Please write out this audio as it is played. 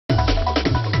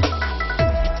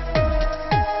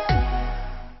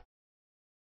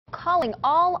calling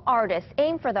all artists.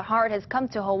 Aim for the Heart has come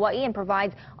to Hawaii and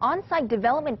provides on-site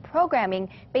development programming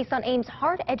based on AIM's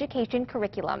Heart education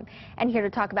curriculum. And here to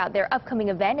talk about their upcoming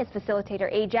event is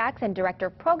facilitator Ajax and director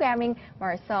of programming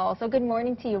Marcel. So good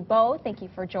morning to you both. Thank you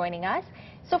for joining us.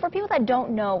 So for people that don't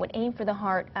know what Aim for the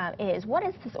Heart is, what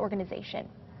is this organization?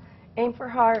 Aim for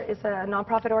HeArt is a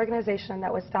nonprofit organization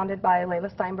that was founded by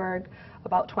Layla Steinberg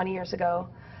about 20 years ago.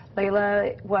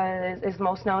 Layla is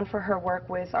most known for her work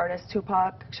with artist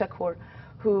Tupac Shakur,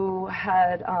 who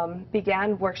had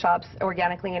began workshops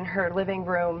organically in her living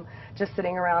room, just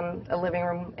sitting around a living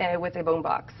room with a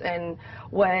boombox. And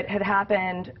what had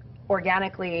happened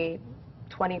organically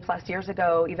 20+ years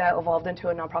ago evolved into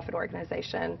a nonprofit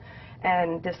organization.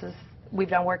 And we've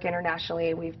done work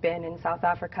internationally. We've been in South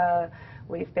Africa,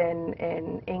 we've been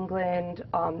in England,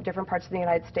 different parts of the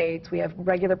United States. We have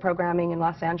regular programming in the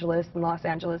Los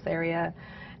Angeles area.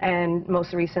 And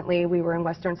most recently, we were in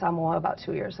Western Samoa about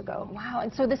 2 years ago. Wow,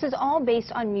 and so this is all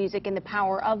based on music and the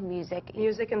power of music.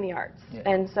 Music and the arts. Yeah.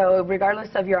 And so regardless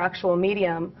of your actual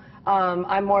medium,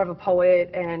 I'm more of a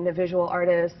poet and a visual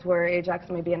artist, where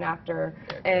Ajax may be an actor,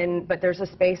 but there's a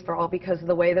space for all, because of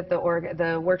the way that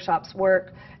the workshops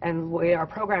work and the way our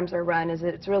programs are run is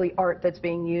that it's really art that's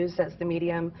being used as the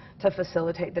medium to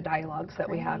facilitate the dialogues that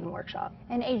we have in workshop.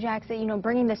 And Ajax, you know,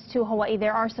 bringing this to Hawaii,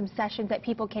 there are some sessions that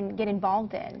people can get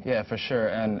involved in. Yeah, for sure.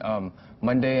 And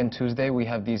Monday and Tuesday we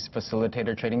have these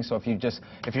facilitator trainings. So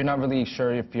if you're not really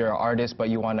sure if you're an artist but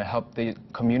you want to help the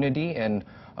community and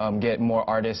get more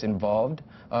artists involved,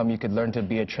 you could learn to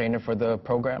be a trainer for the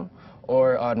program.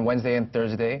 Or on Wednesday and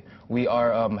Thursday, we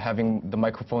are having the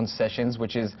microphone sessions,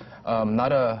 which is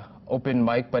not a open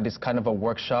mic, but it's kind of a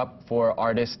workshop for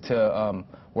artists to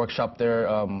workshop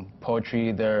their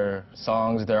poetry, their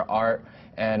songs, their art,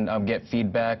 and get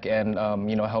feedback and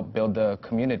you know, help build the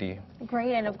community.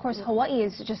 Great, and of course Hawaii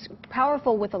is just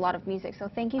powerful with a lot of music, so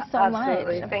thank you so much.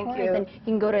 Absolutely, thank you. And you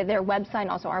can go to their website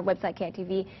and also our website, HeArt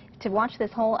TV, to watch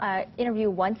this whole interview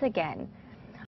once again.